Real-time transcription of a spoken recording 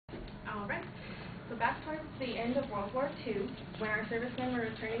back towards the end of World War II, when our servicemen were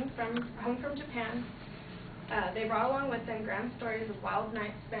returning home from Japan. They brought along with them grand stories of wild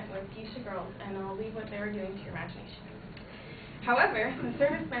nights spent with geisha girls, and I'll leave what they were doing to your imagination. However, the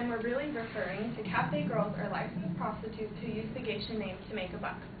servicemen were really referring to cafe girls or licensed prostitutes who used the geisha name to make a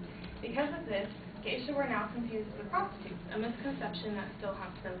buck. Because of this, geisha were now confused with prostitutes, a misconception that still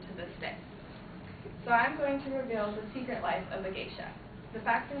haunts them to this day. So I'm going to reveal the secret life of a geisha, the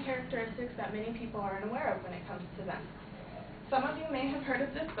facts and characteristics that many people aren't aware of when it comes to them. Some of you may have heard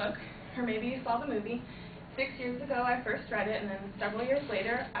of this book, or maybe you saw the movie. 6 years ago I first read it, and then several years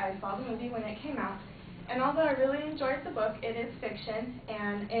later I saw the movie when it came out. And although I really enjoyed the book, it is fiction,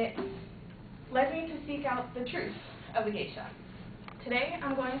 and it led me to seek out the truth of a geisha. Today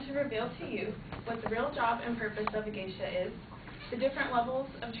I'm going to reveal to you what the real job and purpose of a geisha is, the different levels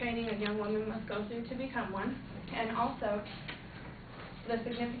of training a young woman must go through to become one, and also the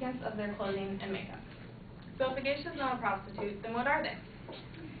significance of their clothing and makeup. So if a geisha is not a prostitute, then what are they?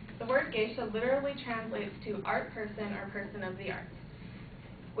 The word geisha literally translates to art person or person of the arts,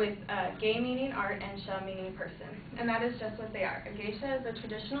 with gei meaning art and sha meaning person. And that is just what they are. A geisha is a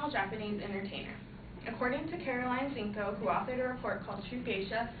traditional Japanese entertainer. According to Caroline Zinko, who authored a report called True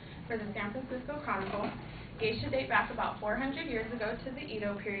Geisha for the San Francisco Chronicle, geisha date back about 400 years ago to the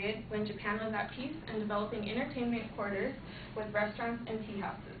Edo period, when Japan was at peace and developing entertainment quarters with restaurants and tea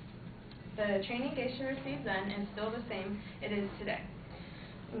houses. The training geisha received then is still the same it is today.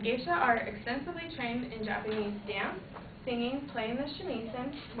 Geisha are extensively trained in Japanese dance, singing, playing the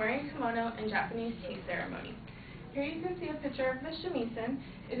shamisen, wearing kimono, and Japanese tea ceremony. Here you can see a picture of the shamisen.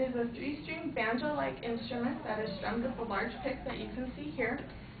 It is a 3-string banjo-like instrument that is strummed with a large pick that you can see here.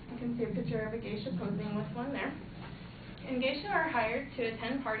 You can see a picture of a geisha posing with one there. And geisha are hired to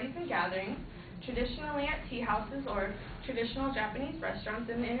attend parties and gatherings, traditionally at tea houses or traditional Japanese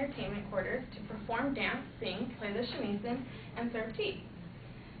restaurants in the entertainment quarters, to perform dance, sing, play the shamisen, and serve tea.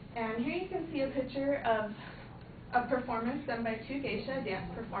 And here you can see a picture of a performance done by 2 geisha, a dance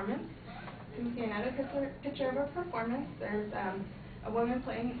performance. You can see another picture of a performance. There's a woman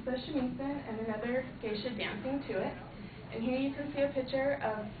playing the shamisen and another geisha dancing to it. And here you can see a picture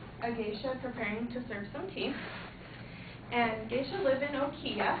of a geisha preparing to serve some tea. And geisha live in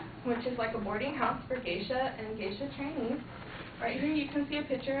okiya, which is like a boarding house for geisha and geisha trainees. Right here you can see a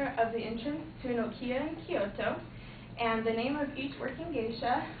picture of the entrance to an okiya in Kyoto. And the name of each working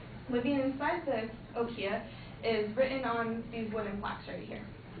geisha living inside the okiya is written on these wooden plaques right here.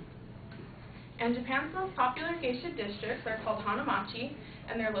 And Japan's most popular geisha districts are called Hanamachi,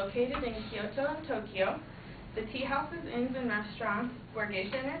 and they're located in Kyoto and Tokyo. The tea houses, inns, and restaurants where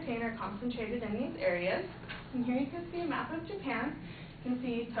geisha entertain are concentrated in these areas. And here you can see a map of Japan. You can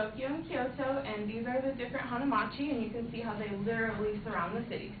see Tokyo and Kyoto, and these are the different Hanamachi, and you can see how they literally surround the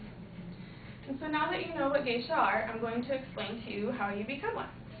cities. And so now that you know what geisha are, I'm going to explain to you how you become one.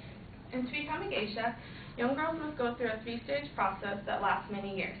 And to become a geisha, young girls must go through a 3-stage process that lasts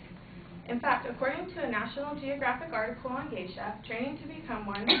many years. In fact, according to a National Geographic article on geisha, training to become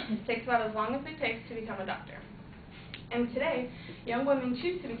one takes about as long as it takes to become a doctor. And today, young women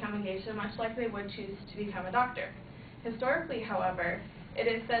choose to become a geisha much like they would choose to become a doctor. Historically, however, it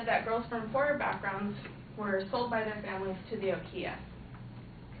is said that girls from poorer backgrounds were sold by their families to the okiya.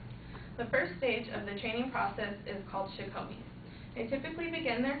 The first stage of the training process is called shikomi. They typically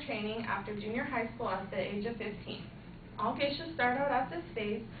begin their training after junior high school at the age of 15. All geishas start out at this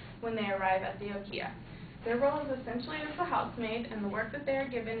phase when they arrive at the okiya. Their role is essentially as a housemaid, and the work that they are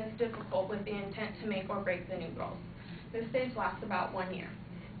given is difficult with the intent to make or break the new girls. This stage lasts about 1 year.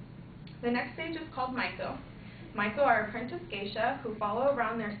 The next stage is called maiko. Maiko are apprentice geisha who follow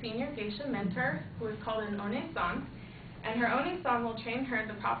around their senior geisha mentor, who is called an one-san, and her one-san will train her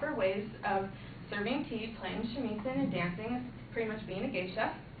the proper ways of serving tea, playing shamisen, and dancing, pretty much being a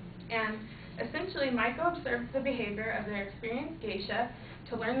geisha. And essentially, maiko observes the behavior of their experienced geisha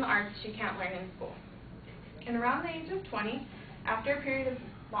to learn the arts she can't learn in school. And around the age of 20, after a period as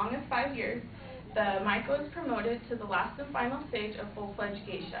long as 5 years, the maiko is promoted to the last and final stage of full-fledged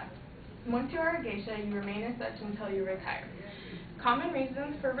geisha. Once you are a geisha, you remain as such until you retire. Common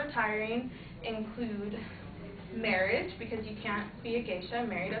reasons for retiring include marriage, because you can't be a geisha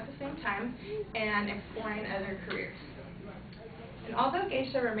married at the same time, and exploring other careers. And although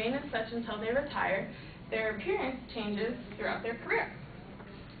geisha remain as such until they retire, their appearance changes throughout their career.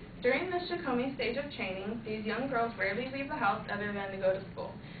 During the shikomi stage of training, these young girls rarely leave the house other than to go to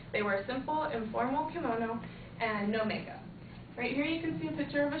school. They wear simple, informal kimono and no makeup. Right here you can see a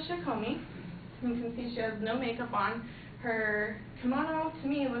picture of a shikomi. You can see she has no makeup on. Her kimono, to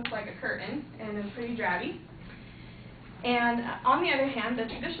me, looks like a curtain and is pretty drabby. And on the other hand, the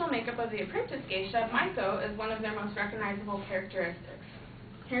traditional makeup of the apprentice geisha, Maiko, is one of their most recognizable characteristics.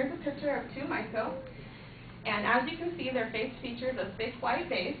 Here's a picture of two Maiko, and as you can see, their face features a thick white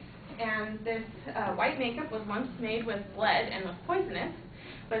base, and this white makeup was once made with lead and was poisonous,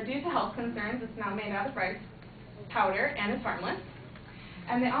 but due to health concerns, it's now made out of rice powder and is harmless.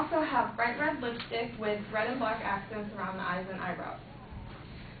 And they also have bright red lipstick with red and black accents around the eyes and eyebrows.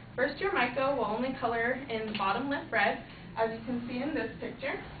 First year Maiko will only color in the bottom lip red, as you can see in this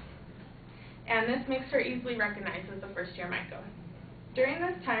picture, and this makes her easily recognized as the first year Maiko. During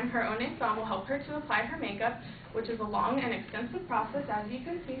this time, her one will help her to apply her makeup, which is a long and extensive process, as you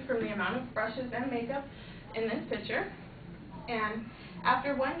can see from the amount of brushes and makeup in this picture. And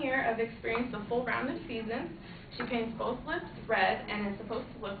after 1 year of experience of full rounded seasons, she paints both lips red and is supposed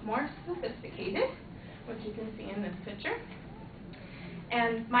to look more sophisticated, which you can see in this picture.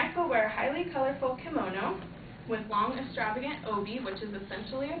 And Maiko wear a highly colorful kimono with long extravagant obi, which is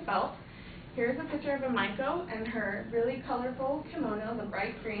essentially a belt. Here's a picture of a Maiko and her really colorful kimono, the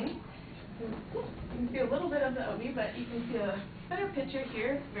bright green. You can see a little bit of the obi, but you can see a better picture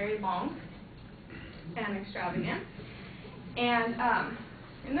here. It's very long and extravagant. And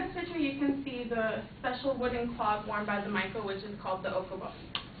in this picture you can see the special wooden clog worn by the Maiko, which is called the okubo.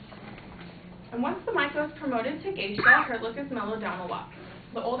 And once the Maiko is promoted to geisha, her look is mellowed down a lot.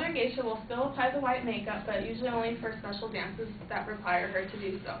 The older geisha will still apply the white makeup, but usually only for special dances that require her to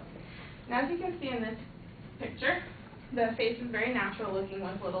do so. And as you can see in this picture, the face is very natural looking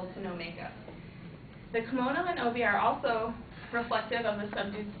with little to no makeup. The kimono and obi are also reflective of the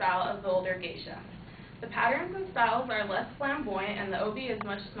subdued style of the older geisha. The patterns and styles are less flamboyant, and the obi is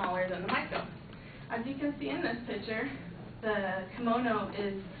much smaller than the Maiko. As you can see in this picture, the kimono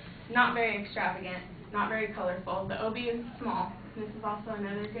is not very extravagant, not very colorful. The obi is small. This is also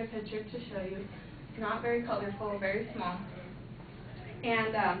another good picture to show you. Not very colorful, very small.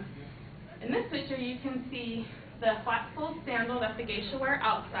 And in this picture you can see the flat-soled sandal that the geisha wear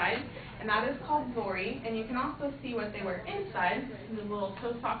outside, and that is called zori. And you can also see what they wear inside, the little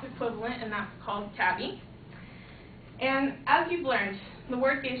toe sock equivalent, and that's called tabi. And as you've learned, the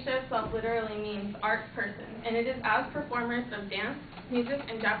word geisha itself literally means art person, and it is as performers of dance, music,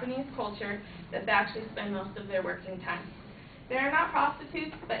 and Japanese culture that they actually spend most of their working time. They are not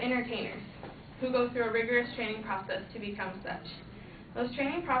prostitutes, but entertainers, who go through a rigorous training process to become such. Those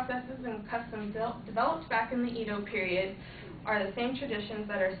training processes and customs developed back in the Edo period are the same traditions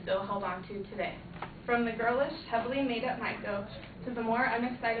that are still held on to today. From the girlish, heavily made-up Maiko to the more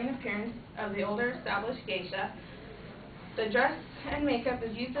unexciting appearance of the older established geisha, the dress and makeup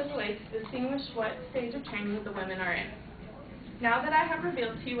is used as a way to distinguish what stage of training the women are in. Now that I have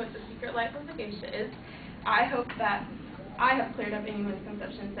revealed to you what the secret life of the geisha is, I hope that I have cleared up any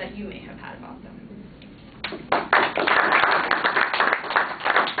misconceptions that you may have had about them.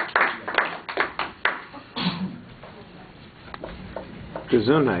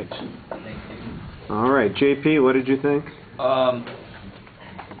 Gesundheit. All right, JP, what did you think?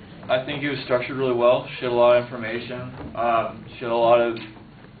 I think it was structured really well. She had a lot of information. She had a lot of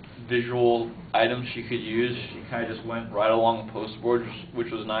visual items she could use. She kind of just went right along the poster board,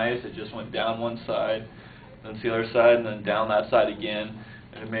 which was nice. It just went down one side, then to the other side, and then down that side again,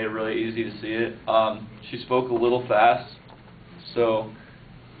 and it made it really easy to see it. She spoke a little fast, so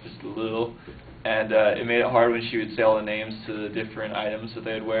just a little, and it made it hard when she would say all the names to the different items that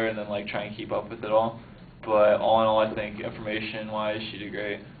they'd wear and then like try and keep up with it all. But all in all, I think information-wise, she did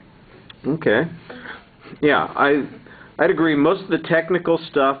great. Okay. Yeah, I'd agree. Most of the technical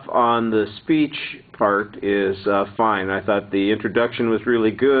stuff on the speech part is fine. I thought the introduction was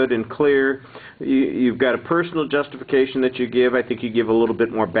really good and clear. You've got a personal justification that you give. I think you give a little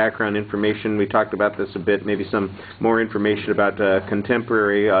bit more background information. We talked about this a bit, maybe some more information about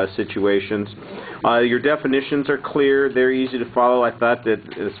contemporary situations. Your definitions are clear. They're easy to follow. I thought that,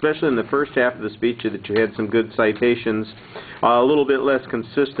 especially in the first half of the speech, that you had some good citations. A little bit less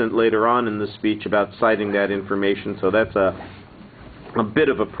consistent later on in the speech about citing that information, so that's a bit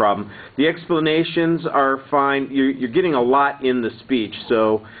of a problem. The explanations are fine. You're getting a lot in the speech,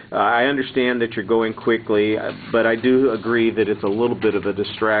 so I understand that you're going quickly, but I do agree that it's a little bit of a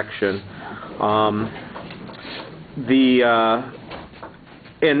distraction.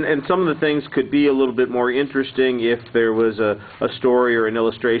 And some of the things could be a little bit more interesting if there was a story or an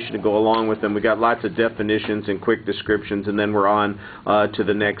illustration to go along with them. We got lots of definitions and quick descriptions, and then we're on to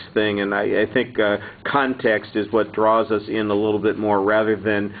the next thing. And I think context is what draws us in a little bit more rather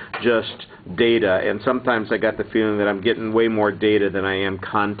than just data. And sometimes I got the feeling that I'm getting way more data than I am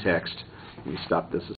context. Let me stop this.